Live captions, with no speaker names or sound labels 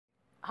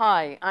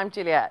Hi, I'm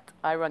Juliet.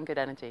 I run Good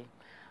Energy.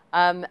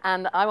 And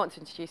I want to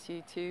introduce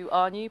you to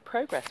our new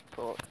progress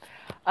report.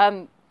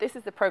 This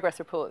is the progress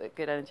report that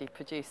Good Energy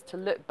produced to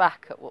look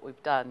back at what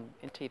we've done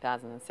in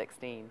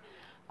 2016.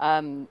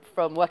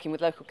 From working with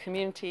local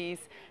communities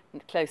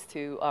close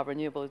to our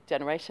renewable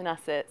generation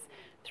assets,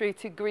 through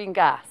to green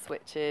gas,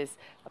 which is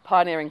a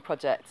pioneering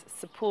project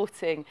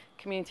supporting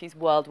communities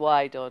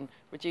worldwide on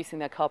reducing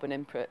their carbon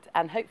input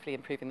and hopefully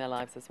improving their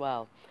lives as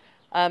well.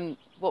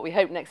 What we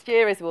hope next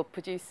year is we'll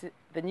produce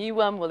the new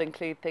one will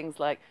include things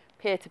like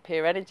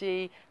peer-to-peer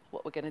energy,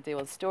 what we're going to do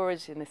on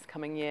storage in this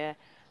coming year.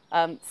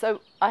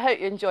 So I hope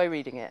you enjoy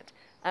reading it.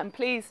 And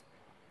please,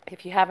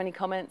 if you have any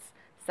comments,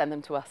 send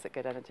them to us at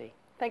Good Energy.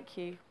 Thank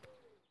you.